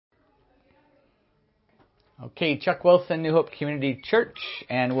Okay, Chuck Wilson, New Hope Community Church,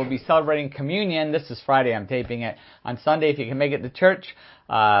 and we'll be celebrating communion. This is Friday. I'm taping it on Sunday. If you can make it to church,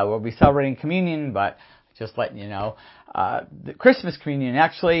 we'll be celebrating communion, but just letting you know. The Christmas communion,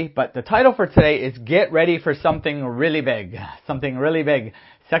 actually, but the title for today is Get Ready for Something Really Big. Something really big.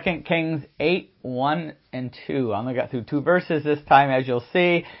 2 Kings 8, 1 and 2. I only got through 2 verses this time, as you'll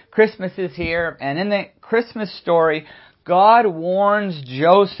see. Christmas is here, and in the Christmas story, God warns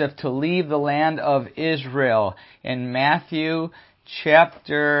Joseph to leave the land of Israel in Matthew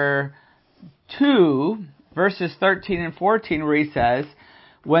chapter 2, verses 13 and 14, where he says,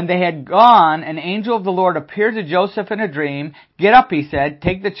 "When they had gone, an angel of the Lord appeared to Joseph in a dream. 'Get up,' he said,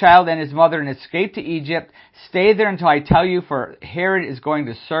 'take the child and his mother and escape to Egypt. Stay there until I tell you, for Herod is going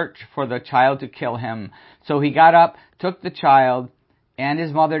to search for the child to kill him.' So he got up, took the child and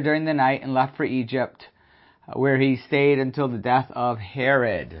his mother during the night, and left for Egypt, where he stayed until the death of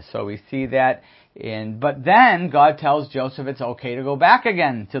Herod." So we see that but then God tells Joseph it's okay to go back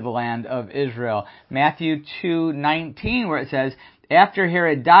again to the land of Israel. Matthew 2:19, where it says, "After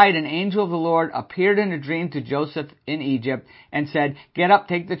Herod died, an angel of the Lord appeared in a dream to Joseph in Egypt and said, 'Get up,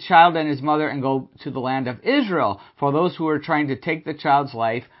 take the child and his mother and go to the land of Israel, for those who are trying to take the child's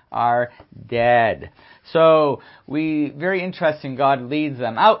life are dead.'" So, very interesting, God leads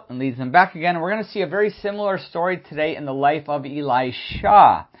them out and leads them back again. And we're going to see a very similar story today in the life of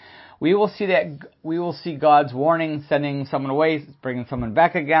Elisha. We will see God's warning, sending someone away, bringing someone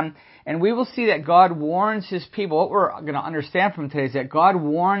back again. And we will see that God warns His people. What we're going to understand from today is that God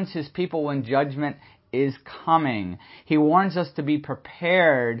warns His people when judgment is coming. He warns us to be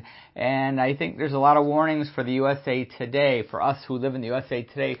prepared. And I think there's a lot of warnings for the USA today. For us who live in the USA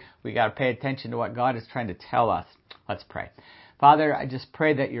today, we got to pay attention to what God is trying to tell us. Let's pray. Father, I just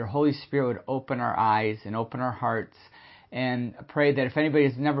pray that your Holy Spirit would open our eyes and open our hearts. And pray that if anybody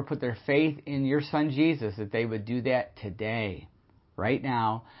has never put their faith in your Son Jesus, that they would do that today, right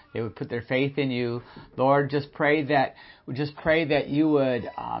now. They would put their faith in you. Lord, just pray that you would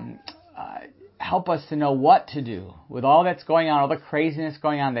help us to know what to do with all that's going on, all the craziness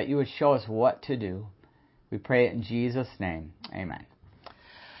going on. That you would show us what to do. We pray it in Jesus' name, Amen.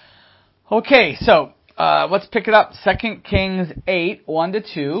 Okay, so let's pick it up. 2 Kings 8, 1 to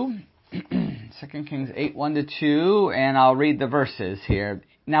 2. 2 Kings 8, 1 to 2, and I'll read the verses here.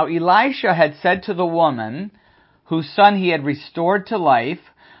 "Now Elisha had said to the woman, whose son he had restored to life,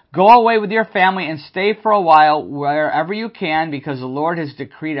 'Go away with your family and stay for a while wherever you can, because the Lord has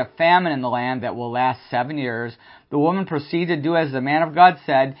decreed a famine in the land that will last 7 years.' The woman proceeded to do as the man of God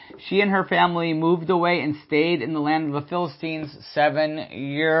said. She and her family moved away and stayed in the land of the Philistines 7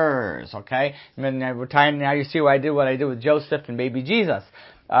 years." Okay? Now you see what I did with Joseph and baby Jesus.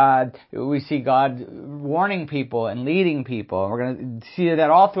 We see God warning people and leading people. We're going to see that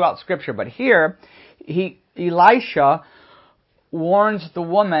all throughout Scripture. But here, Elisha warns the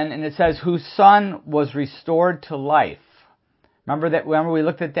woman, and it says, whose son was restored to life. Remember we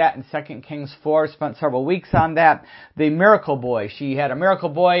looked at that in 2 Kings 4, spent several weeks on that. The miracle boy. She had a miracle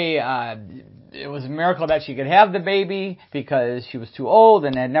boy. It was a miracle that she could have the baby because she was too old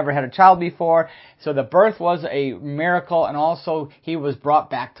and had never had a child before. So the birth was a miracle, and also he was brought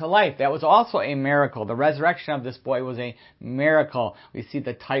back to life. That was also a miracle. The resurrection of this boy was a miracle. We see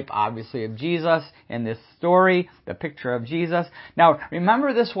the type, obviously, of Jesus in this story, the picture of Jesus. Now,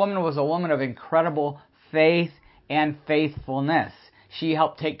 remember, this woman was a woman of incredible faith and faithfulness. She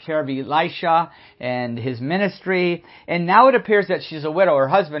helped take care of Elisha and his ministry. And now it appears that she's a widow. Her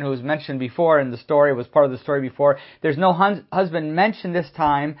husband, who was mentioned before in the story, was part of the story before. There's no husband mentioned this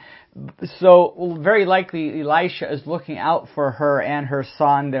time. So very likely Elisha is looking out for her and her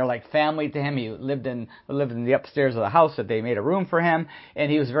son. They're like family to him. He lived in the upstairs of the house that they made a room for him. And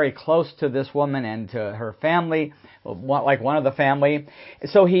he was very close to this woman and to her family, like one of the family.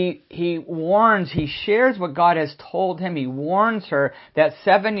 So he shares what God has told him. He warns her that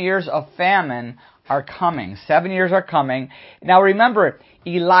 7 years of famine are coming. 7 years are coming. Now remember,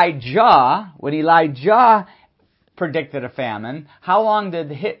 when Elijah predicted a famine, how long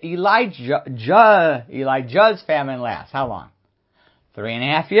did Elijah's famine last? How long?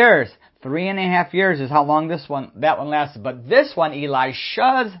 3.5 years. 3.5 years is how long that one lasted. But this one,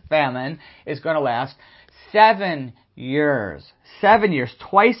 Elisha's famine, is going to last 7 years. 7 years,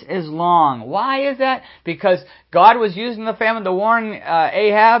 twice as long. Why is that? Because God was using the famine to warn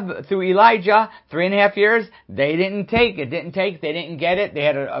Ahab through Elijah. 3.5 years, they didn't take it. They didn't get it. They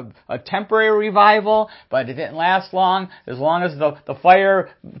had a temporary revival, but it didn't last long. As long as the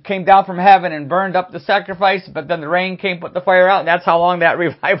fire came down from heaven and burned up the sacrifice, but then the rain came, put the fire out, and that's how long that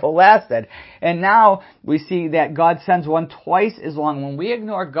revival lasted. And now we see that God sends one twice as long. When we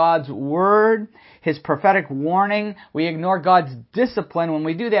ignore God's word, His prophetic warning, we ignore God's discipline. When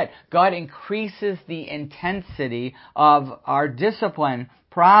we do that, God increases the intensity of our discipline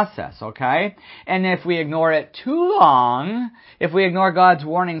process, okay? And if we ignore it too long, if we ignore God's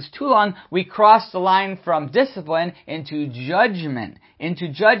warnings too long, we cross the line from discipline into judgment,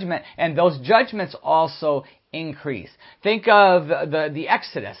 and those judgments also increase. Think of the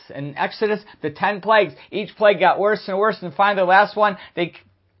Exodus. In Exodus, the 10 plagues, each plague got worse and worse, and finally the last one,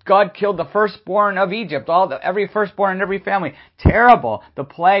 God killed the firstborn of Egypt, every firstborn in every family. Terrible. The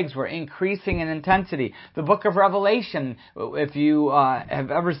plagues were increasing in intensity. The book of Revelation, if you have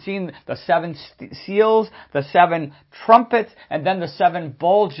ever seen the 7 seals, the 7 trumpets, and then the 7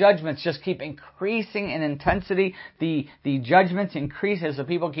 bowl judgments just keep increasing in intensity. The judgments increase as the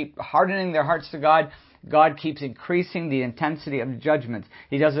people keep hardening their hearts to God. God keeps increasing the intensity of judgments.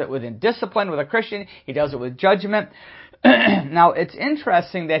 He does it within discipline with a Christian. He does it with judgment. Now, it's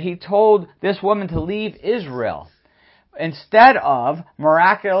interesting that He told this woman to leave Israel instead of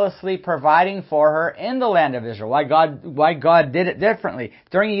miraculously providing for her in the land of Israel. Why God did it differently.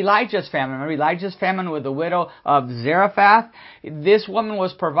 During Elijah's famine, remember Elijah's famine with the widow of Zarephath? This woman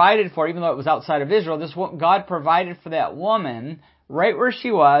was provided for, even though it was outside of Israel. God provided for that woman right where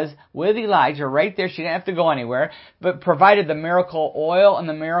she was with Elijah, right there. She didn't have to go anywhere, but provided the miracle oil and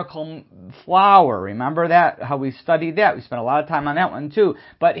the miracle flour. Remember that? How we studied that? We spent a lot of time on that one too.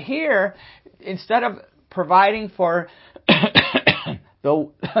 But here, instead of providing for the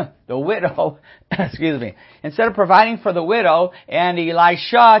widow, instead of providing for the widow and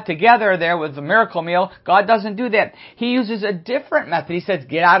Elisha together there with the miracle meal, God doesn't do that. He uses a different method. He says,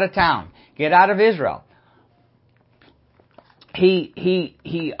 get out of town. Get out of Israel.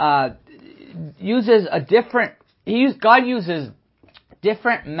 God uses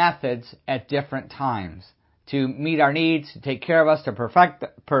different methods at different times to meet our needs, to take care of us, to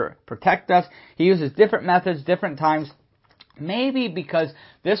protect us. He uses different methods, different times. Maybe because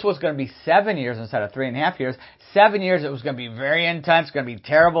this was going to be 7 years instead of 3.5 years. 7 years, it was going to be very intense, going to be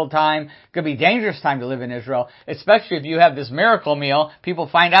terrible time, going to be dangerous time to live in Israel, especially if you have this miracle meal. People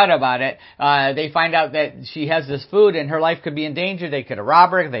find out about it. They find out that she has this food and her life could be in danger. They could rob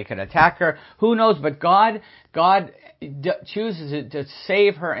her. They could attack her. Who knows? But God chooses to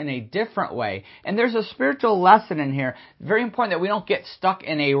save her in a different way. And there's a spiritual lesson in here. Very important that we don't get stuck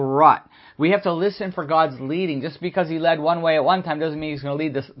in a rut. We have to listen for God's leading. Just because He led one way at one time doesn't mean He's going to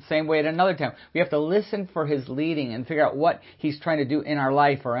lead the same way at another time. We have to listen for His leading and figure out what He's trying to do in our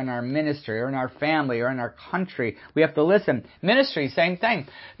life or in our ministry or in our family or in our country. We have to listen. Ministry, same thing.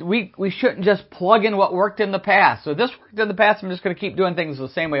 We shouldn't just plug in what worked in the past. So this worked in the past, I'm just going to keep doing things the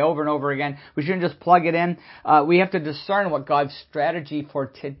same way over and over again. We shouldn't just plug it in. We have to discern what God's strategy for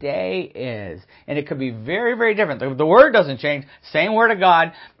today is. And it could be very, very different. The word doesn't change. Same word of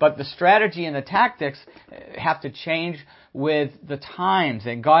God, but the strategy and the tactics have to change with the times.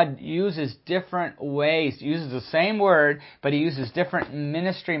 And God uses different ways. He uses the same word, but He uses different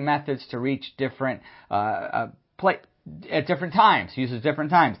ministry methods to reach different at different times. He uses different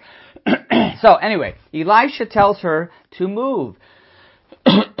times. So anyway, Elisha tells her to move.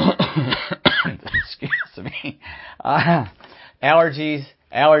 Excuse me. Allergies.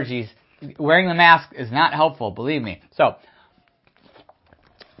 Wearing the mask is not helpful, believe me. So,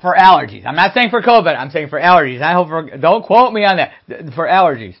 for allergies. I'm not saying for COVID, I'm saying for allergies. Don't quote me on that. For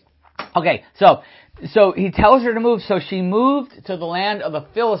allergies. Okay, so He tells her to move. So she moved to the land of the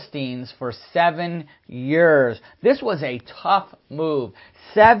Philistines for 7 years. This was a tough move.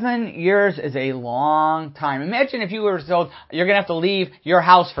 7 years is a long time. Imagine if you were told you're going to have to leave your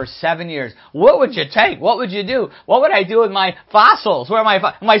house for 7 years. What would you take? What would you do? What would I do with my fossils? Where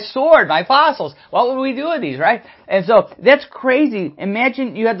my sword, my fossils? What would we do with these, right? And so that's crazy.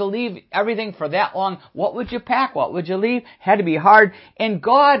 Imagine you had to leave everything for that long. What would you pack? What would you leave? Had to be hard. And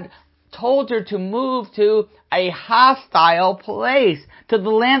God told her to move to a hostile place, to the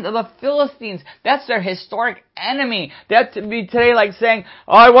land of the Philistines. That's their historic enemy. That would be today like saying,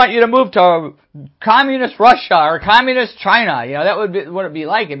 oh, I want you to move to communist Russia or communist China. You know, that would be what it'd be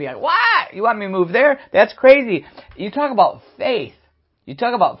like. It'd be like, what? You want me to move there? That's crazy. You talk about faith.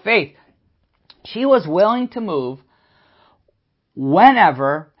 She was willing to move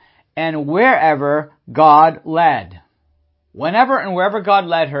whenever and wherever God led. Whenever and wherever God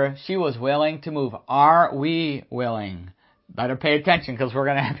led her, she was willing to move. Are we willing? Better pay attention because we're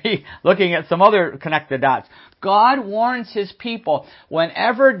going to be looking at some other connected dots. God warns His people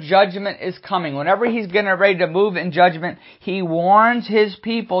whenever judgment is coming, whenever He's getting ready to move in judgment, He warns His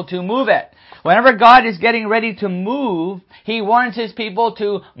people to move it. Whenever God is getting ready to move, He warns His people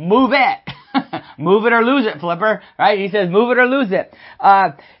to move it. Move it or lose it, Flipper. Right? He says, move it or lose it.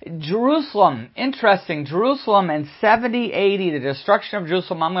 Jerusalem, interesting. Jerusalem in 70 AD, the destruction of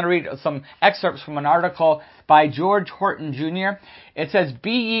Jerusalem. I'm going to read some excerpts from an article by George Horton Jr. It says,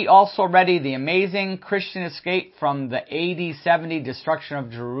 "Be ye also ready, the amazing Christian escape from the AD 70 destruction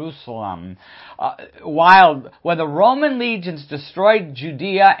of Jerusalem." When the Roman legions destroyed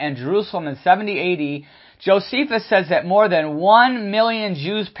Judea and Jerusalem in 70 AD, Josephus says that more than 1 million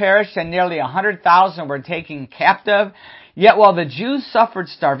Jews perished and nearly 100,000 were taken captive. Yet while the Jews suffered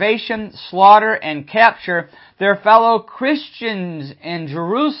starvation, slaughter, and capture, their fellow Christians in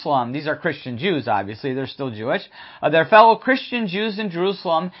Jerusalem, these are Christian Jews obviously, they're still Jewish, their fellow Christian Jews in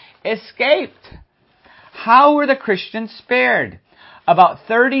Jerusalem escaped. How were the Christians spared? About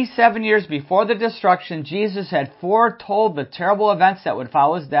 37 years before the destruction, Jesus had foretold the terrible events that would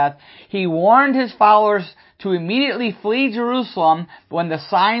follow His death. He warned His followers to immediately flee Jerusalem when the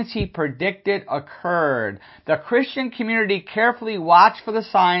signs He predicted occurred. The Christian community carefully watched for the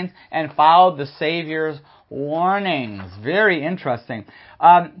signs and followed the Savior's warnings. Very interesting.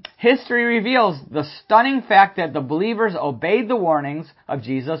 History reveals the stunning fact that the believers obeyed the warnings of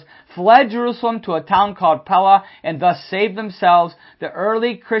Jesus, fled Jerusalem to a town called Pella, and thus saved themselves. The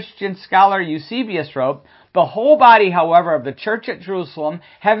early Christian scholar Eusebius wrote, "The whole body, however, of the church at Jerusalem,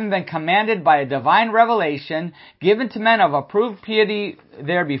 having been commanded by a divine revelation given to men of approved piety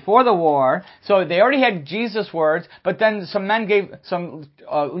there before the war," so they already had Jesus' words, but then some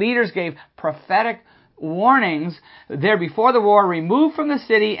leaders gave prophetic warnings there before the war, removed from the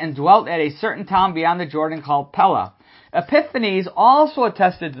city and dwelt at a certain town beyond the Jordan called Pella. Epiphanes also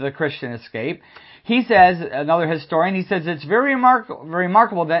attested to the Christian escape. He says, another historian, he says, "It's very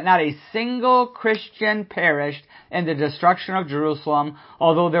remarkable that not a single Christian perished in the destruction of Jerusalem,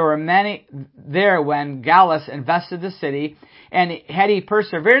 although there were many there when Gallus invested the city. And had he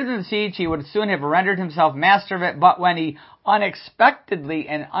persevered in the siege, he would soon have rendered himself master of it. But when he unexpectedly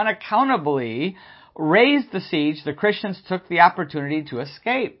and unaccountably raised the siege, the Christians took the opportunity to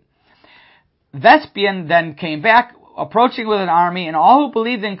escape. Vespasian then came back, approaching with an army, and all who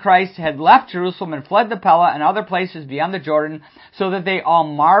believed in Christ had left Jerusalem and fled to Pella and other places beyond the Jordan, so that they all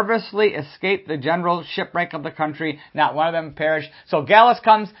marvelously escaped the general shipwreck of the country. Not one of them perished." So Gallus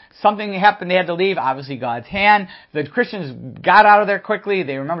comes, something happened, they had to leave, obviously God's hand. The Christians got out of there quickly,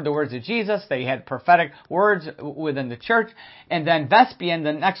 they remembered the words of Jesus, they had prophetic words within the church, and then Vespasian,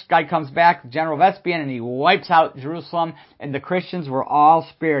 the next guy comes back, General Vespasian, and he wipes out Jerusalem, and the Christians were all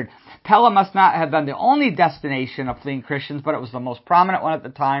spared. Pella must not have been the only destination of fleeing Christians, but it was the most prominent one at the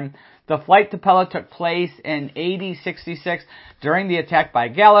time. The flight to Pella took place in AD 66 during the attack by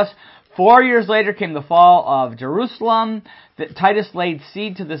Gallus. 4 years later came the fall of Jerusalem. Titus laid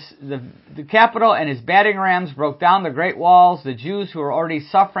siege to the capital, and his battering rams broke down the great walls. The Jews, who were already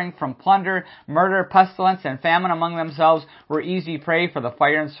suffering from plunder, murder, pestilence, and famine among themselves, were easy prey for the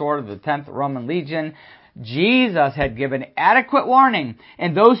fire and sword of the 10th Roman Legion. Jesus had given adequate warning,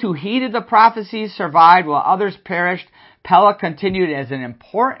 and those who heeded the prophecies survived while others perished. Pella continued as an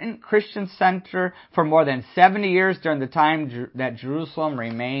important Christian center for more than 70 years during the time that Jerusalem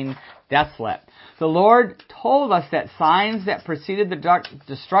remained desolate. The Lord told us that signs that preceded the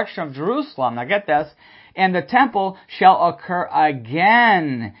destruction of Jerusalem, now get this, and the temple shall occur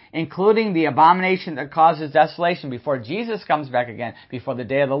again, including the abomination that causes desolation before Jesus comes back again, before the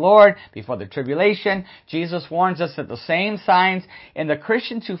day of the Lord, before the tribulation. Jesus warns us that the same signs in the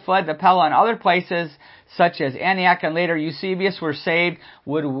Christians who fled to Pella and other places, such as Antioch and later Eusebius, were saved.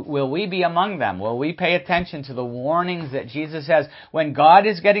 Will we be among them? Will we pay attention to the warnings that Jesus has? When God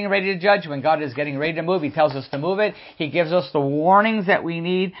is getting ready to judge, when God is getting ready to move, He tells us to move it. He gives us the warnings that we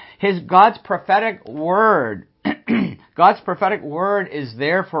need. God's prophetic word. God's prophetic word is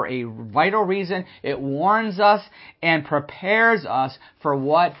there for a vital reason. It warns us and prepares us for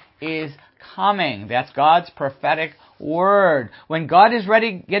what is coming. That's God's prophetic word. When God is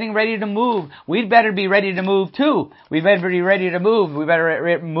getting ready to move, we'd better be ready to move too. We better be ready to move. We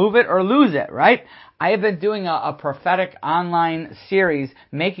better move it or lose it, right? I have been doing a prophetic online series,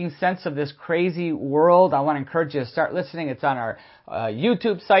 making sense of Crazy World. I want to encourage you to start listening. It's on our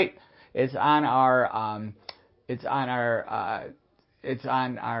YouTube site. It's on our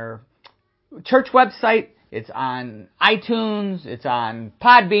church website. It's on iTunes. It's on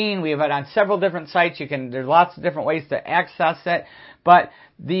Podbean. We have it on several different sites. There's lots of different ways to access it. But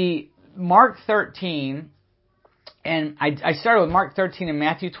the Mark 13, and I started with Mark 13 and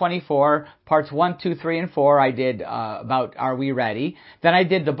Matthew 24, parts 1, 2, 3, and 4. I did about Are We Ready? Then I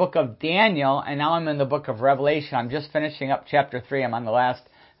did the book of Daniel, and now I'm in the book of Revelation. I'm just finishing up chapter 3. I'm on the last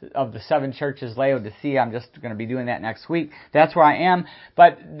of the 7 churches, Laodicea. I'm just going to be doing that next week. That's where I am.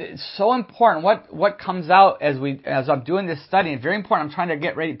 But it's so important what comes out as I'm doing this study. It's very important. I'm trying to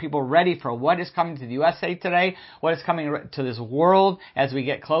get people ready for what is coming to the USA today, what is coming to this world as we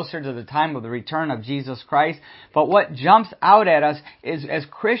get closer to the time of the return of Jesus Christ. But what jumps out at us is, as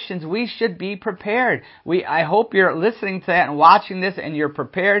Christians, we should be prepared. I hope you're listening to that and watching this and you're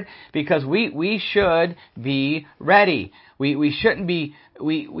prepared, because we should be ready. We shouldn't be.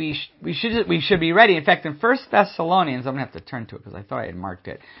 We should be ready. In fact, in 1 Thessalonians, I'm going to have to turn to it because I thought I had marked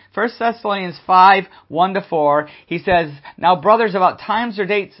it. 1 Thessalonians 5, 1-4, he says, "Now brothers, about times or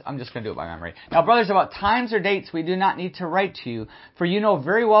dates," I'm just going to do it by memory. "Now brothers, about times or dates we do not need to write to you, for you know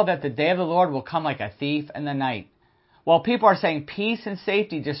very well that the day of the Lord will come like a thief in the night. While people are saying peace and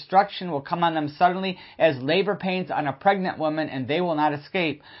safety, destruction will come on them suddenly as labor pains on a pregnant woman, and they will not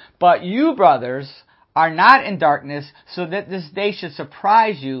escape. But you, brothers, are not in darkness, so that this day should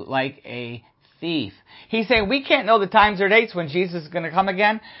surprise you like a thief." He's saying we can't know the times or dates when Jesus is going to come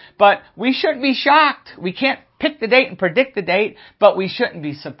again, but we shouldn't be shocked. We can't pick the date and predict the date, but we shouldn't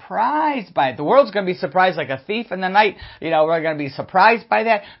be surprised by it. The world's going to be surprised like a thief in the night. We're going to be surprised by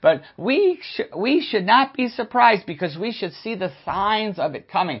that, but we should not be surprised, because we should see the signs of it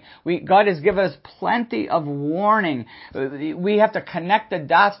coming. God has given us plenty of warning. We have to connect the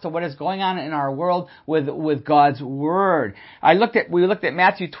dots to what is going on in our world with God's Word. We looked at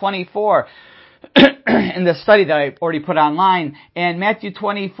Matthew 24. In the study that I already put online, and Matthew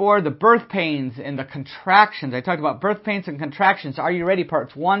 24, the birth pains and the contractions. I talked about birth pains and contractions. Are you ready?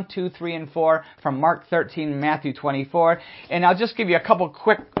 Parts 1, 2, 3, and 4 from Mark 13 and Matthew 24. And I'll just give you a couple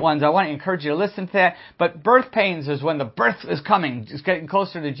quick ones. I want to encourage you to listen to that. But birth pains is when the birth is coming, just getting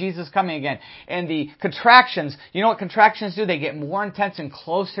closer to Jesus coming again. And the contractions, you know what contractions do? They get more intense and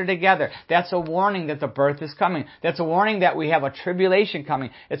closer together. That's a warning that the birth is coming. That's a warning that we have a tribulation coming.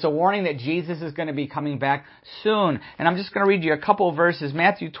 It's a warning that Jesus is going to be coming back soon. And I'm just going to read you a couple of verses.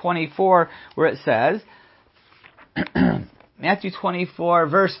 Matthew 24, where it says, Matthew 24,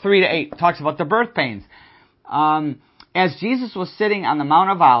 verse 3-8, talks about the birth pains. As Jesus was sitting on the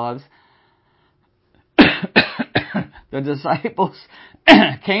Mount of Olives, the disciples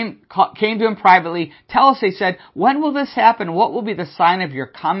came to him privately. "Tell us," they said, "when will this happen? What will be the sign of your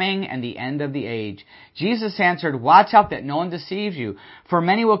coming and the end of the age?" Jesus answered, "Watch out that no one deceives you. For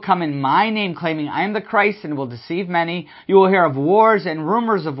many will come in my name, claiming I am the Christ, and will deceive many. You will hear of wars and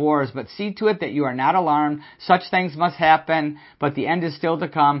rumors of wars, but see to it that you are not alarmed. Such things must happen, but the end is still to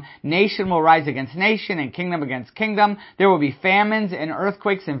come. Nation will rise against nation, and kingdom against kingdom. There will be famines and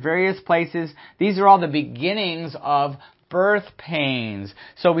earthquakes in various places. These are all the beginnings of birth pains."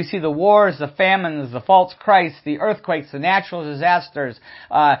 So we see the wars, the famines, the false Christ, the earthquakes, the natural disasters.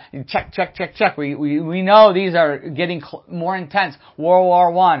 Check. We know these are getting more intense. World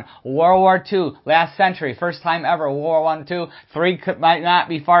War I, World War II, last century, first time ever, World War I, II. 3 might not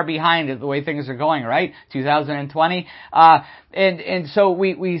be far behind the way things are going, right? 2020. And so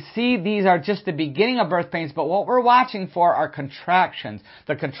we see these are just the beginning of birth pains, but what we're watching for are contractions.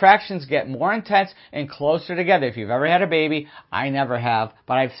 The contractions get more intense and closer together. If you've ever had a baby, I never have,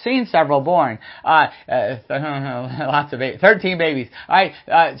 but I've seen several born. Lots of babies, 13 babies.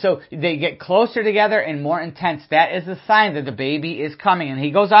 So they get closer together and more intense. That is a sign that the baby is coming. And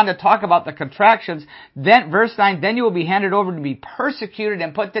he goes on to talk about the contractions. Then, verse 9, "Then you will be handed over to be persecuted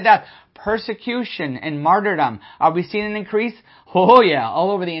and put to death." Persecution and martyrdom. Are we seeing an increase? Oh yeah, all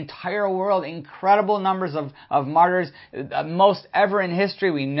over the entire world, incredible numbers of martyrs, most ever in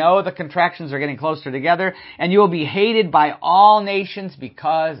history. We know the contractions are getting closer together, and you will be hated by all nations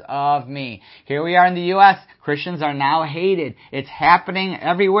because of me. Here we are in the U.S., Christians are now hated. It's happening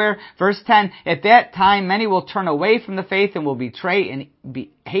everywhere. Verse 10, "At that time many will turn away from the faith and will betray and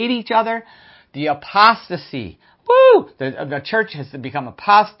hate each other." The apostasy. Woo! The church has become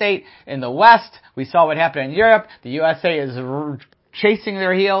apostate in the West. We saw what happened in Europe. The USA is chasing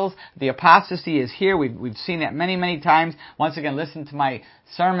their heels. The apostasy is here. We've seen it many, many times. Once again, listen to my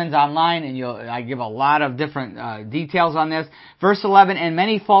sermons online, and I give a lot of different details on this. Verse 11, "And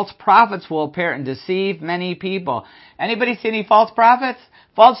many false prophets will appear and deceive many people." Anybody see any false prophets?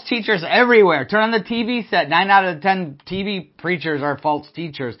 False teachers everywhere. Turn on the TV set. 9 out of 10 TV preachers are false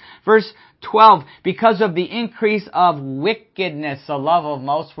teachers. Verse 12, because of the increase of wickedness, the love of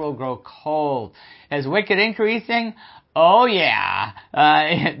most will grow cold. Is wicked increasing? Oh yeah.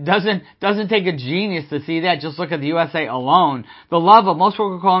 It doesn't take a genius to see that. Just look at the USA alone. The love of most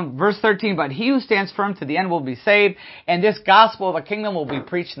will grow cold. Verse 13, but he who stands firm to the end will be saved, and this gospel of the kingdom will be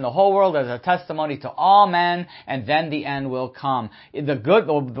preached in the whole world as a testimony to all men, and then the end will come.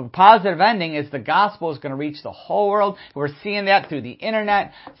 The positive ending is the gospel is going to reach the whole world. We're seeing that through the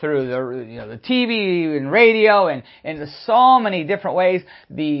internet, through the TV and radio, and so many different ways.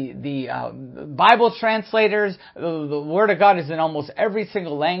 The Bible translators, the Word of God is in almost every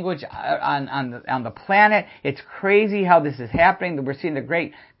single language on the planet. It's crazy how this is happening. We're seeing the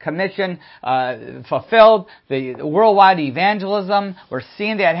Great Commission fulfilled, the worldwide evangelism. We're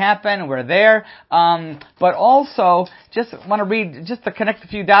seeing that happen. We're there. But also, just want to read, just to connect a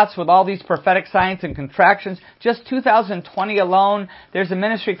few dots with all these prophetic signs and contractions. Just 2020 alone, there's a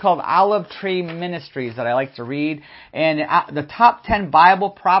ministry called Olive Tree Ministries that I like to read. And the top 10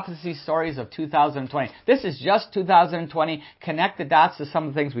 Bible prophecy stories of 2020. This is just 2020. Connect the dots to some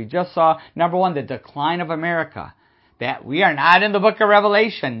of the things we just saw. Number one, the decline of America. That we are not in the book of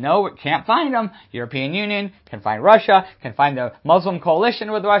Revelation. No, we can't find them. European Union can find Russia, can find the Muslim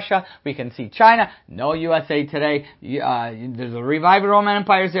coalition with Russia. We can see China. No USA Today. There's a revived Roman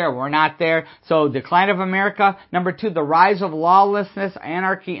empires there. We're not there. So decline of America. Number two, the rise of lawlessness,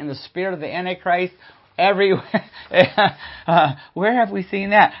 anarchy, and the spirit of the Antichrist. Everywhere. Where have we seen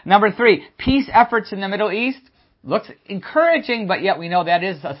that? Number three, peace efforts in the Middle East. Looks encouraging, but yet we know that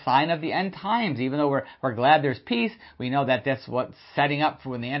is a sign of the end times. Even though we're glad there's peace, we know that that's what's setting up for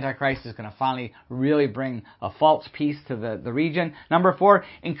when the Antichrist is going to finally really bring a false peace to the region. Number four,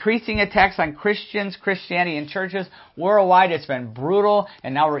 increasing attacks on Christians, Christianity, and churches. Worldwide, it's been brutal,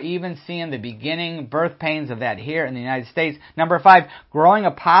 and now we're even seeing the beginning birth pains of that here in the United States. Number five, growing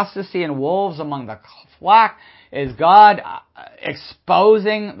apostasy and wolves among the flock. Is God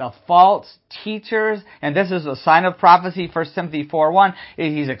exposing the false teachers? And this is a sign of prophecy, 1 Timothy 4:1.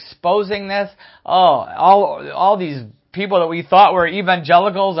 He's exposing this. All these people that we thought were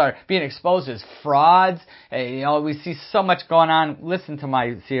evangelicals are being exposed as frauds. We see so much going on. Listen to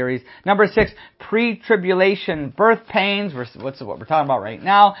my series. Number six, pre-tribulation birth pains. What we're talking about right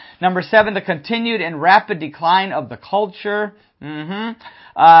now. Number seven, the continued and rapid decline of the culture.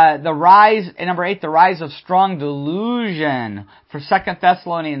 The rise, and number eight, the rise of strong delusion. For 2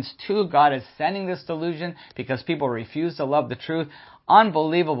 Thessalonians 2, God is sending this delusion because people refuse to love the truth.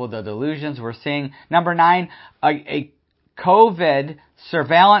 Unbelievable, the delusions we're seeing. Number nine, a COVID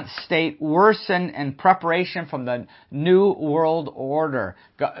surveillance state worsened in preparation from the new world order.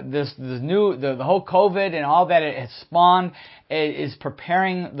 The whole COVID and all that it has spawned is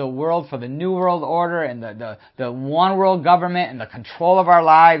preparing the world for the new world order and the one world government and the control of our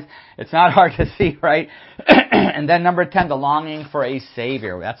lives. It's not hard to see, right? And then number 10, the longing for a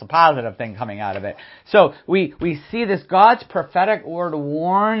Savior. That's a positive thing coming out of it. So we see this. God's prophetic word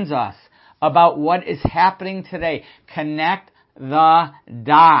warns us about what is happening today. Connect the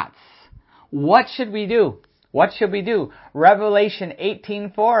dots. What should we do? What should we do? Revelation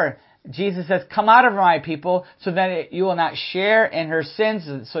 18:4. Jesus says, come out of her, my people, so that you will not share in her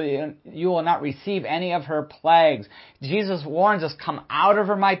sins, so you will not receive any of her plagues. Jesus warns us, come out of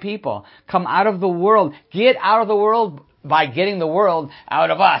her, my people. Come out of the world. Get out of the world by getting the world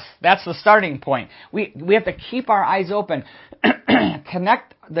out of us. That's the starting point. We have to keep our eyes open.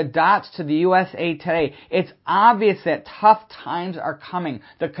 Connect the dots to the USA Today. It's obvious that tough times are coming.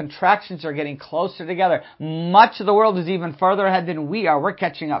 The contractions are getting closer together. Much of the world is even further ahead than we are. We're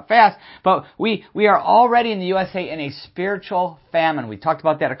catching up fast. But we are already in the USA in a spiritual famine. We talked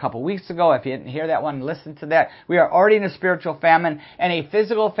about that a couple weeks ago. If you didn't hear that one, listen to that. We are already in a spiritual famine and a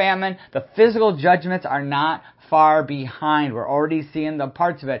physical famine. The physical judgments are not far behind. We're already seeing the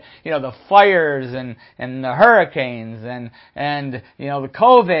parts of it. The fires and the hurricanes and the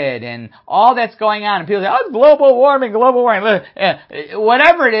COVID and all that's going on. And people say, it's global warming.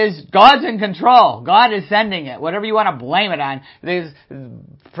 Whatever it is, God's in control. God is sending it. Whatever you want to blame it on. There's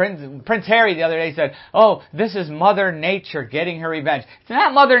Prince Harry the other day said, this is Mother Nature getting her revenge. It's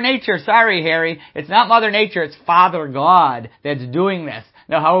not Mother Nature. Sorry, Harry. It's not Mother Nature. It's Father God that's doing this.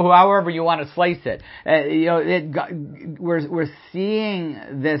 Now, however you want to slice it, we're seeing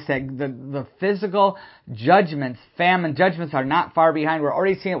this. The physical judgments, famine judgments, are not far behind. We're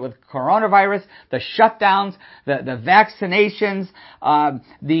already seeing it with coronavirus, the shutdowns, the vaccinations.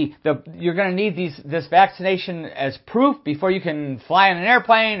 You're going to need this vaccination as proof before you can fly in an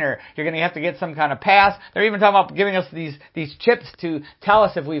airplane, or you're going to have to get some kind of pass. They're even talking about giving us these chips to tell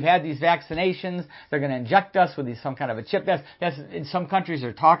us if we've had these vaccinations. They're going to inject us with some kind of a chip. That's in some countries prophecies.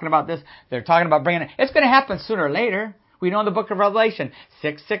 They're talking about this. They're talking about bringing it. It's going to happen sooner or later. We know in the book of Revelation,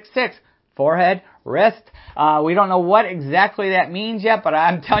 666, forehead, wrist. We don't know what exactly that means yet, but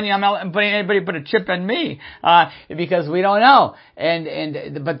I'm telling you, I'm not letting anybody put a chip in me, because we don't know.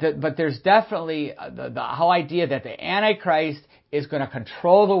 But there's definitely the whole idea that the Antichrist is going to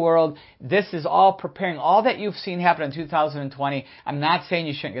control the world. This is all preparing. All that you've seen happen in 2020, I'm not saying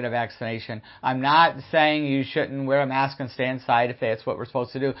you shouldn't get a vaccination. I'm not saying you shouldn't wear a mask and stay inside if that's what we're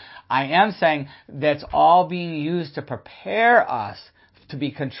supposed to do. I am saying that's all being used to prepare us to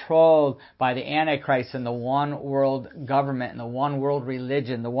be controlled by the Antichrist and the one world government and the one world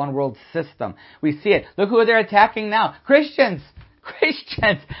religion, the one world system. We see it. Look who they're attacking now. Christians.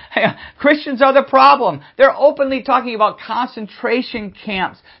 Christians are the problem. They're openly talking about concentration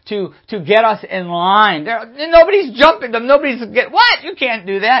camps to get us in line. Nobody's jumping them. What? You can't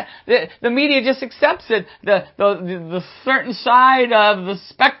do that. The media just accepts it. The certain side of the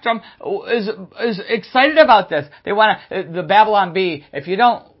spectrum is excited about this. They want the Babylon Bee. If you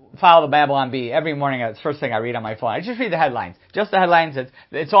don't follow the Babylon Bee, every morning it's the first thing I read on my phone. I just read the headlines. Just the headlines.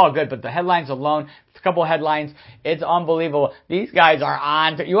 It's all good, but the headlines alone, a couple of headlines, it's unbelievable. These guys are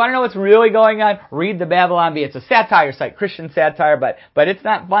on. You want to know what's really going on? Read the Babylon Bee. It's a satire site, Christian satire, but it's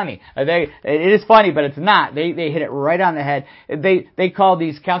not funny. It is funny, but it's not. They hit it right on the head. They call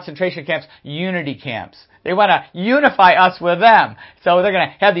these concentration camps unity camps. They want to unify us with them. So they're going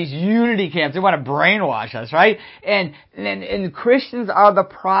to have these unity camps. They want to brainwash us, right? And Christians are the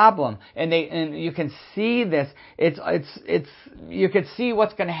problem. And you can see this. You can see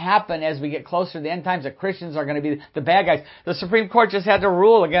what's going to happen as we get closer to the end times, that Christians are going to be the bad guys. The Supreme Court just had to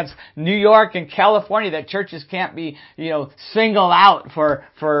rule against New York and California that churches can't be, singled out for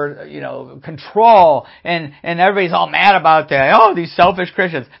control. And everybody's all mad about that. Oh, these selfish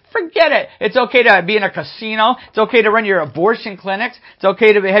Christians. Forget it. It's okay to be in a casino. It's okay to run your abortion clinics. It's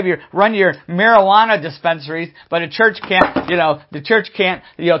okay to run your marijuana dispensaries, but the church can't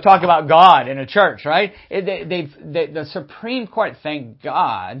talk about God in a church, right? The Supreme Court, thank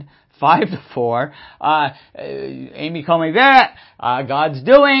God, 5-4. Amy Coney Barrett, God's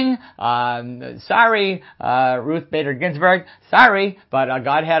doing. Sorry, Ruth Bader Ginsburg. Sorry, but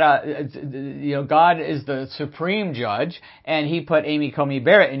God God is the supreme judge, and He put Amy Coney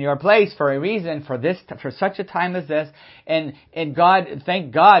Barrett in your place for a reason, for such a time as this. And God,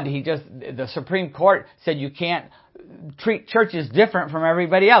 thank God, the Supreme Court said you can't treat churches different from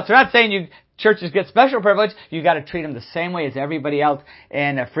everybody else. They're not saying churches get special privilege. You got to treat them the same way as everybody else,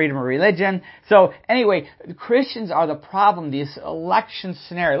 and freedom of religion. So anyway, Christians are the problem. This election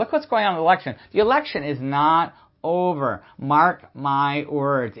scenario. Look what's going on in the election. The election is not over. Mark my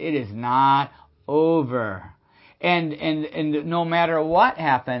words. It is not over. And no matter what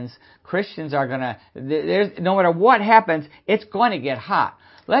happens, Christians are no matter what happens, it's going to get hot.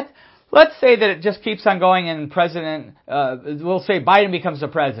 Let's say that it just keeps on going and we'll say Biden becomes the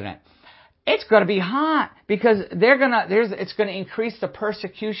president. It's going to be hot because it's going to increase the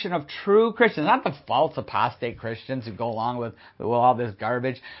persecution of true Christians, not the false apostate Christians who go along with all this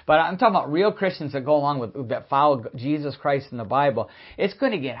garbage, but I'm talking about real Christians that go along that follow Jesus Christ in the Bible. It's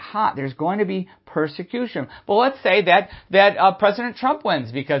going to get hot. There's going to be persecution. But let's say that President Trump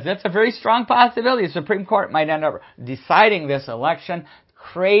wins, because that's a very strong possibility. The Supreme Court might end up deciding this election.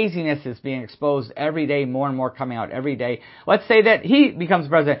 Craziness is being exposed every day, more and more coming out every day. Let's say that he becomes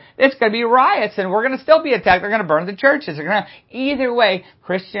president. It's going to be riots, and we're going to still be attacked. They're going to burn the churches. Either way,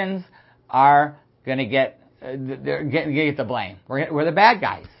 Christians are going to get the blame. We're the bad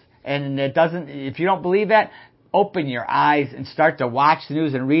guys, and if you don't believe that, open your eyes and start to watch the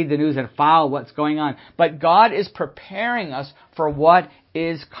news and read the news and follow what's going on. But God is preparing us for what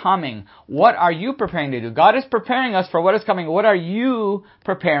is coming. What are you preparing to do? God is preparing us for what is coming. What are you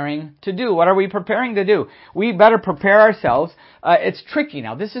preparing to do? What are we preparing to do? We better prepare ourselves. It's tricky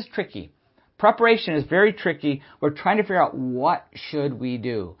now. This is tricky. Preparation is very tricky. We're trying to figure out, what should we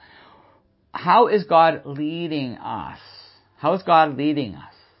do? How is God leading us? How is God leading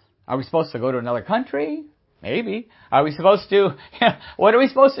us? Are we supposed to go to another country? Maybe. Are we supposed to, what are we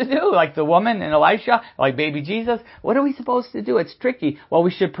supposed to do? Like the woman in Elisha? Like baby Jesus? What are we supposed to do? It's tricky. Well,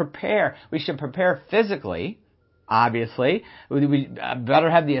 we should prepare. We should prepare physically, obviously. We better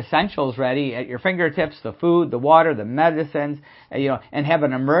have the essentials ready at your fingertips, the food, the water, the medicines, and have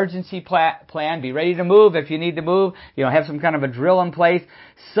an emergency plan. Be ready to move if you need to move. Have some kind of a drill in place.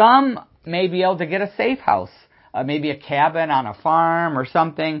 Some may be able to get a safe house. Maybe a cabin on a farm or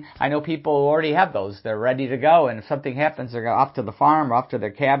something. I know people who already have those. They're ready to go, and if something happens, they're off to the farm or off to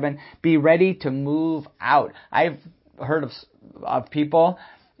their cabin. Be ready to move out. I've heard of people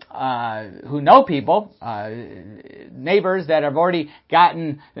who know people, neighbors that have already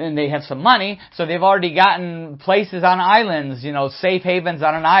gotten, and they have some money, so they've already gotten places on islands, safe havens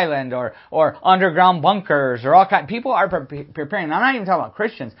on an island, or underground bunkers, or all kind. People are preparing. I'm not even talking about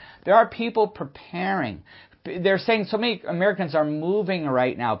Christians. There are people preparing. They're saying so many Americans are moving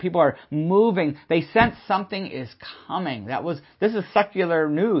right now. People are moving. They sense something is coming. This is secular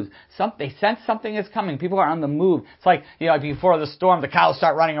news. They sense something is coming. People are on the move. It's like, before the storm, the cows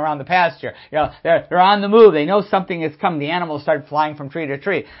start running around the pasture. They're on the move. They know something is coming. The animals start flying from tree to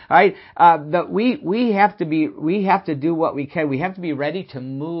tree. All right? But we have to do what we can. We have to be ready to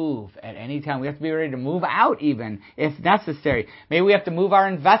move at any time. We have to be ready to move out even if necessary. Maybe we have to move our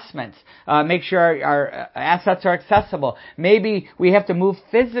investments. Make sure our assets are accessible. Maybe we have to move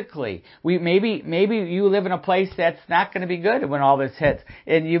physically. Maybe you live in a place that's not going to be good when all this hits,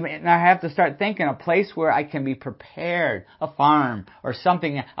 and you now have to start thinking a place where I can be prepared, a farm or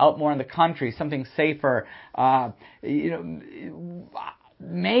something out more in the country, something safer.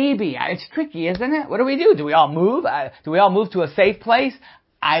 Maybe it's tricky, isn't it? What do we do? Do we all move? Do we all move to a safe place?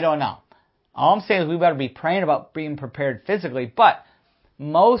 I don't know. All I'm saying is we better be praying about being prepared physically, but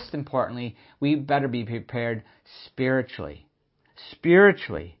most importantly, we better be prepared spiritually.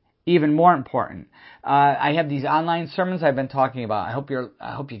 Spiritually, even more important. I have these online sermons I've been talking about. I hope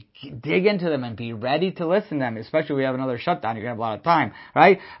you dig into them and be ready to listen to them, especially if we have another shutdown. You're going to have a lot of time,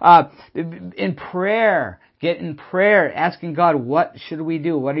 right? In prayer, get in prayer, asking God, what should we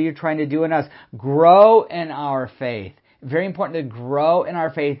do? What are you trying to do in us? Grow in our faith. Very important to grow in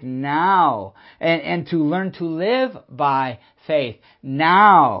our faith now and to learn to live by faith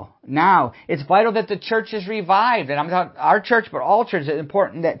now. It's vital that the church is revived. And I'm talking our church, but all churches. It's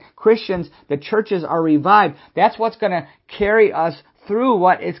important that Christians, the churches are revived. That's what's going to carry us through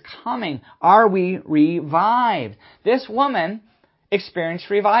what is coming. Are we revived? This woman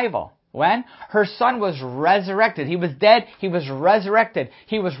experienced revival. When? Her son was resurrected. He was dead. He was resurrected.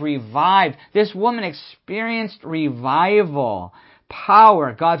 He was revived. This woman experienced revival.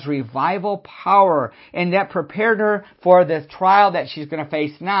 Power, God's revival power, and that prepared her for the trial that she's going to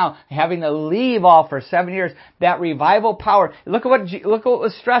face now, having to leave all for 7 years. That revival power. Look what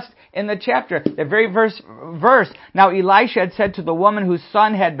was stressed in the chapter, the very verse. Now Elisha had said to the woman whose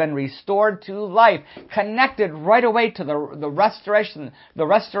son had been restored to life, connected right away to the restoration, the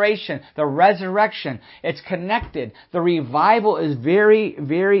resurrection. It's connected. The revival is very,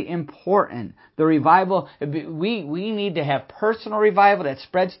 very important. The revival, we need to have personal revival that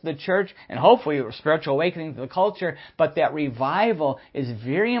spreads to the church and hopefully a spiritual awakening to the culture, but that revival is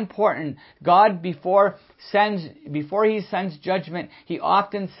very important. God, before He sends judgment, He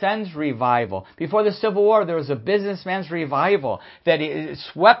often sends revival. Before the Civil War, there was a businessman's revival that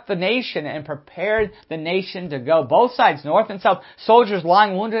swept the nation and prepared the nation to go. Both sides, North and South, soldiers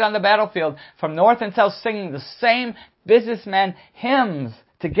lying wounded on the battlefield, from North and South singing the same businessman hymns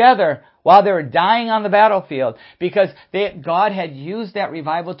together while they were dying on the battlefield, because God had used that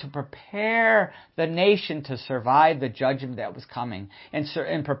revival to prepare the nation to survive the judgment that was coming,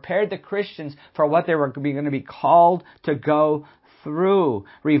 and prepared the Christians for what they were going to be called to go through.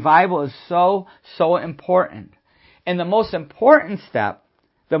 Revival is so important. And the most important step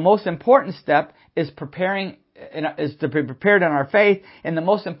is to be prepared in our faith, and the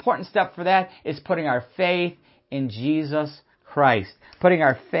most important step for that is putting our faith in Jesus Christ. Putting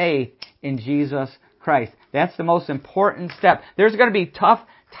our faith in Jesus Christ. That's the most important step. There's going to be tough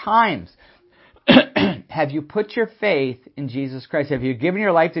times. Have you put your faith in Jesus Christ? Have you given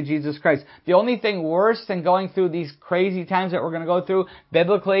your life to Jesus Christ? The only thing worse than going through these crazy times that we're going to go through,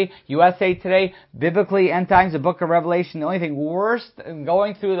 biblically, USA Today, biblically, end times, the book of Revelation, the only thing worse than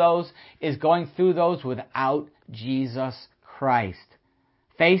going through those is going through those without Jesus Christ.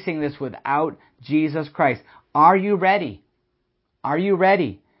 Facing this without Jesus Christ. Are you ready? Are you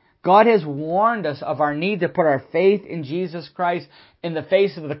ready? God has warned us of our need to put our faith in Jesus Christ in the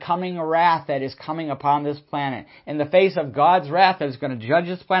face of the coming wrath that is coming upon this planet. In the face of God's wrath that is going to judge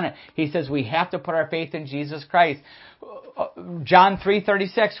this planet, He says we have to put our faith in Jesus Christ. John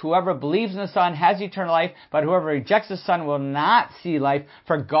 3:36, whoever believes in the Son has eternal life, but whoever rejects the Son will not see life,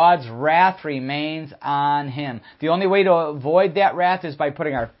 for God's wrath remains on him. The only way to avoid that wrath is by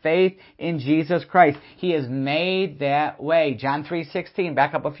putting our faith in Jesus Christ. He has made that way. John 3:16,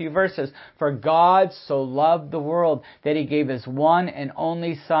 back up a few verses. For God so loved the world that He gave His one and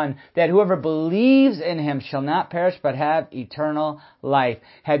only Son, that whoever believes in Him shall not perish but have eternal life.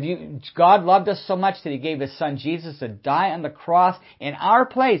 God loved us so much that He gave His Son Jesus to die on the cross in our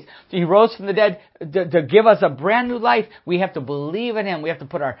place. He rose from the dead to give us a brand new life. We have to believe in Him. We have to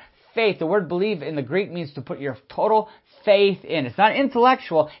put our faith. The word believe in the Greek means to put your total faith in. It's not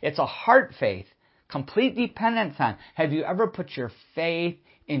intellectual, it's a heart faith. Complete dependence on. Have you ever put your faith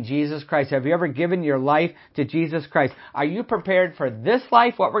in Jesus Christ? Have you ever given your life to Jesus Christ? Are you prepared for this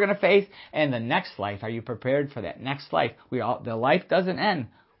life, what we're going to face, and the next life? Are you prepared for that next life? The life doesn't end.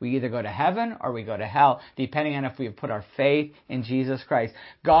 We either go to heaven or we go to hell, depending on if we have put our faith in Jesus Christ.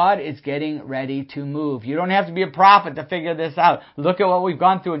 God is getting ready to move. You don't have to be a prophet to figure this out. Look at what we've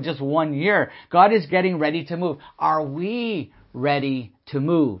gone through in just 1 year. God is getting ready to move. Are we ready to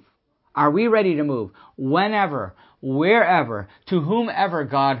move? Are we ready to move? Whenever, wherever, to whomever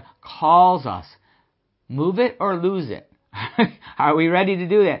God calls us. Move it or lose it. Are we ready to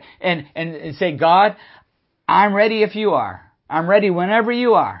do that? And say, God, I'm ready if you are. I'm ready whenever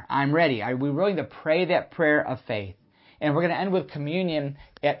you are. I'm ready. Are we willing to pray that prayer of faith? And we're going to end with communion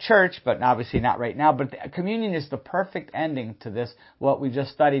at church, but obviously not right now. But communion is the perfect ending to this, what we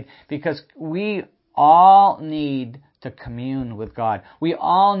just studied, because we all need to commune with God. We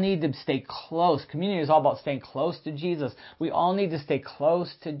all need to stay close. Communion is all about staying close to Jesus. We all need to stay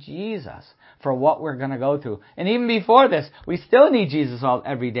close to Jesus for what we're going to go through. And even before this, we still need Jesus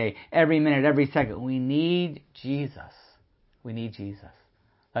every day, every minute, every second. We need Jesus. We need Jesus.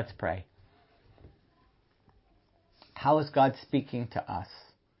 Let's pray. How is God speaking to us?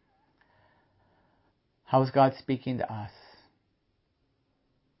 How is God speaking to us?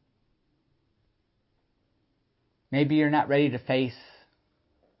 Maybe you're not ready to face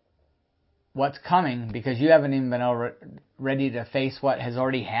what's coming because you haven't even been ready to face what has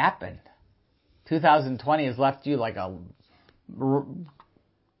already happened. 2020 has left you like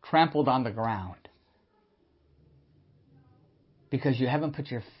trampled on the ground because you haven't put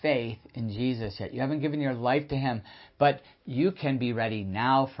your faith in Jesus yet. You haven't given your life to Him, but you can be ready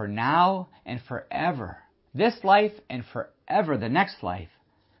now and forever. This life and forever, the next life,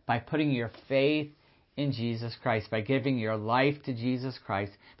 by putting your faith in Jesus Christ, by giving your life to Jesus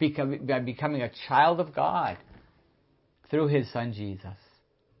Christ, by becoming a child of God through His Son Jesus.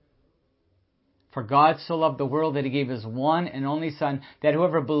 For God so loved the world that He gave His one and only Son, that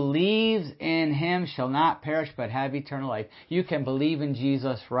whoever believes in Him shall not perish but have eternal life. You can believe in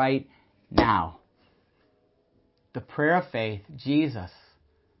Jesus right now. The prayer of faith, Jesus,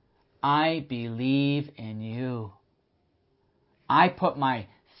 I believe in you. I put my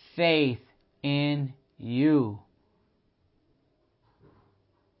faith in you.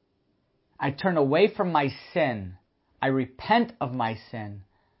 I turn away from my sin. I repent of my sin.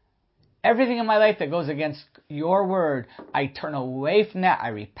 Everything in my life that goes against your word, I turn away from that. I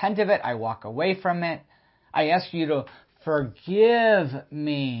repent of it. I walk away from it. I ask you to forgive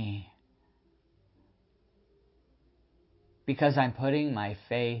me because I'm putting my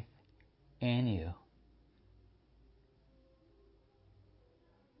faith in you.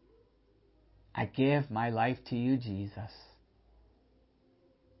 I give my life to you, Jesus.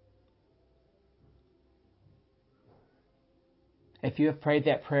 If you have prayed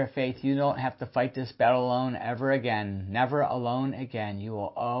that prayer of faith, you don't have to fight this battle alone ever again. Never alone again. You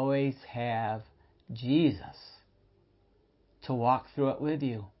will always have Jesus to walk through it with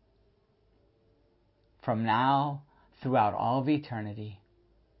you. From now throughout all of eternity.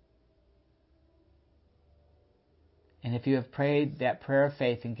 And if you have prayed that prayer of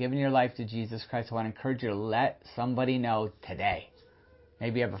faith and given your life to Jesus Christ, I want to encourage you to let somebody know today.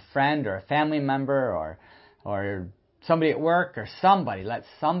 Maybe you have a friend or a family member or somebody at work or somebody. Let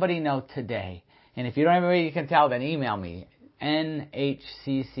somebody know today. And if you don't have anybody you can tell, then email me,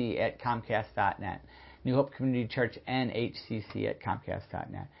 nhcc@comcast.net. New Hope Community Church,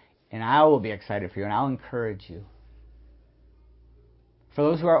 nhcc@comcast.net. And I will be excited for you and I'll encourage you. For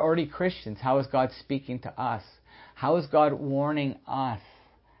those who are already Christians, how is God speaking to us? How is God warning us?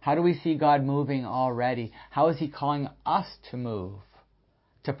 How do we see God moving already? How is He calling us to move,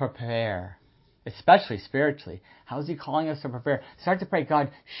 to prepare, especially spiritually? How is He calling us to prepare? Start to pray,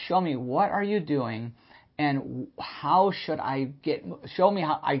 God, show me what are you doing, and how should I show me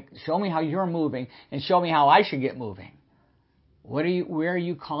how you're moving, and show me how I should get moving. Where are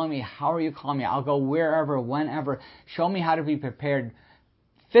you calling me? How are you calling me? I'll go wherever, whenever. Show me how to be prepared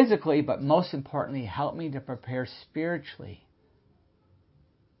physically, but most importantly, help me to prepare spiritually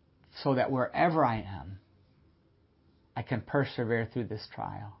so that wherever I am, I can persevere through this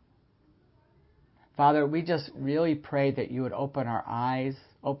trial. Father, we just really pray that you would open our eyes,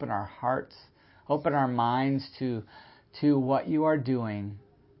 open our hearts, open our minds to what you are doing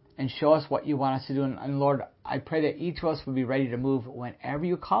and show us what you want us to do. And Lord, I pray that each of us would be ready to move whenever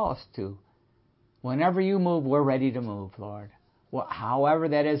you call us to. Whenever you move, we're ready to move, Lord. However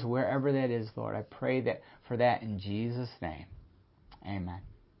that is, wherever that is, Lord, I pray that for that in Jesus' name. Amen.